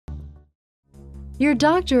Your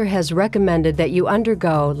doctor has recommended that you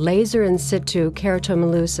undergo Laser-In-Situ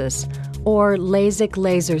Keratomileusis, or LASIK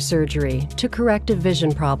laser surgery, to correct a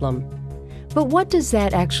vision problem. But what does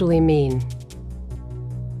that actually mean?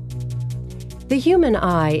 The human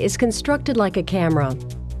eye is constructed like a camera,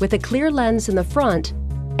 with a clear lens in the front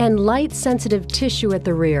and light-sensitive tissue at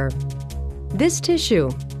the rear. This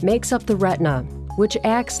tissue makes up the retina, which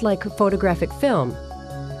acts like photographic film.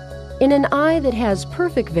 In an eye that has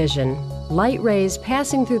perfect vision, light rays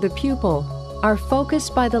passing through the pupil are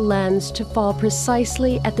focused by the lens to fall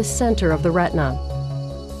precisely at the center of the retina.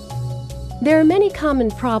 There are many common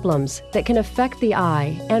problems that can affect the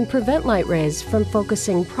eye and prevent light rays from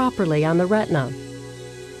focusing properly on the retina.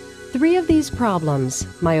 3 of these problems,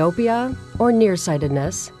 myopia or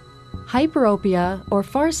nearsightedness, hyperopia or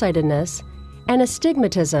farsightedness, and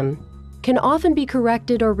astigmatism, can often be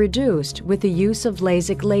corrected or reduced with the use of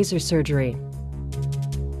LASIK laser surgery.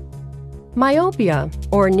 Myopia,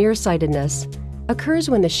 or nearsightedness, occurs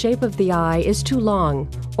when the shape of the eye is too long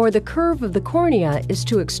or the curve of the cornea is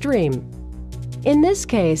too extreme. In this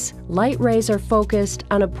case, light rays are focused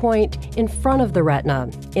on a point in front of the retina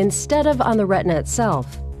instead of on the retina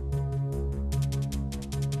itself.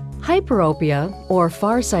 Hyperopia, or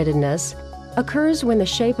farsightedness, occurs when the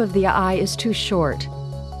shape of the eye is too short.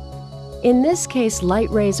 In this case, light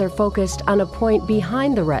rays are focused on a point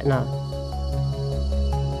behind the retina.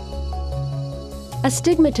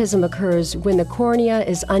 Astigmatism occurs when the cornea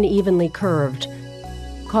is unevenly curved,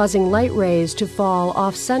 causing light rays to fall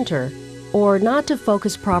off-center or not to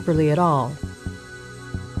focus properly at all.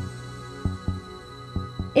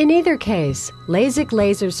 In either case, LASIK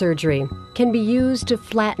laser surgery can be used to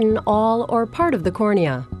flatten all or part of the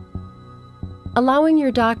cornea, allowing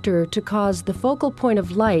your doctor to cause the focal point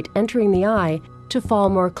of light entering the eye to fall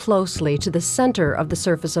more closely to the center of the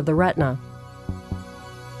surface of the retina.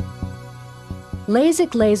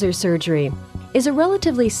 LASIK laser surgery is a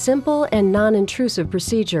relatively simple and non-intrusive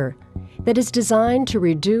procedure that is designed to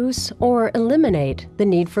reduce or eliminate the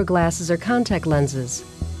need for glasses or contact lenses.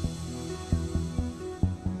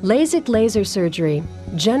 LASIK laser surgery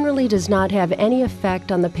generally does not have any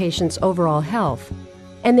effect on the patient's overall health,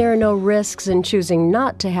 and there are no risks in choosing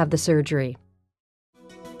not to have the surgery.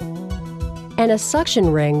 And a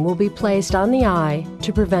suction ring will be placed on the eye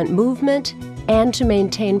to prevent movement and to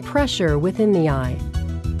maintain pressure within the eye.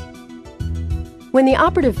 When the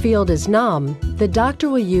operative field is numb, the doctor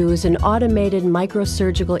will use an automated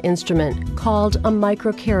microsurgical instrument called a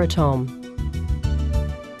microkeratome.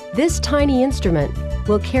 This tiny instrument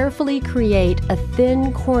will carefully create a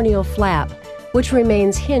thin corneal flap which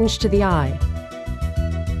remains hinged to the eye.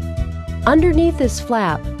 Underneath this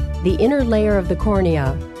flap, the inner layer of the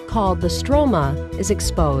cornea, called the stroma, is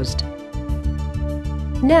exposed.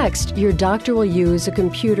 Next, your doctor will use a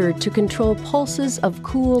computer to control pulses of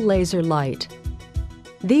cool laser light.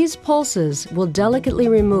 These pulses will delicately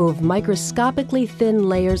remove microscopically thin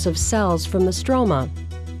layers of cells from the stroma.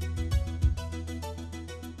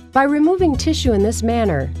 By removing tissue in this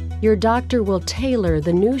manner, your doctor will tailor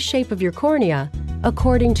the new shape of your cornea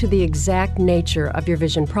according to the exact nature of your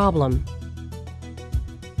vision problem.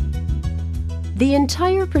 The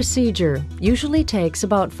entire procedure usually takes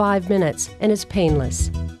about 5 minutes and is painless.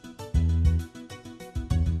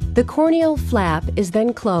 The corneal flap is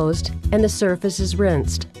then closed and the surface is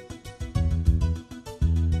rinsed.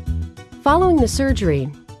 Following the surgery,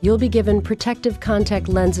 you'll be given protective contact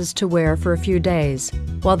lenses to wear for a few days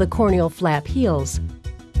while the corneal flap heals.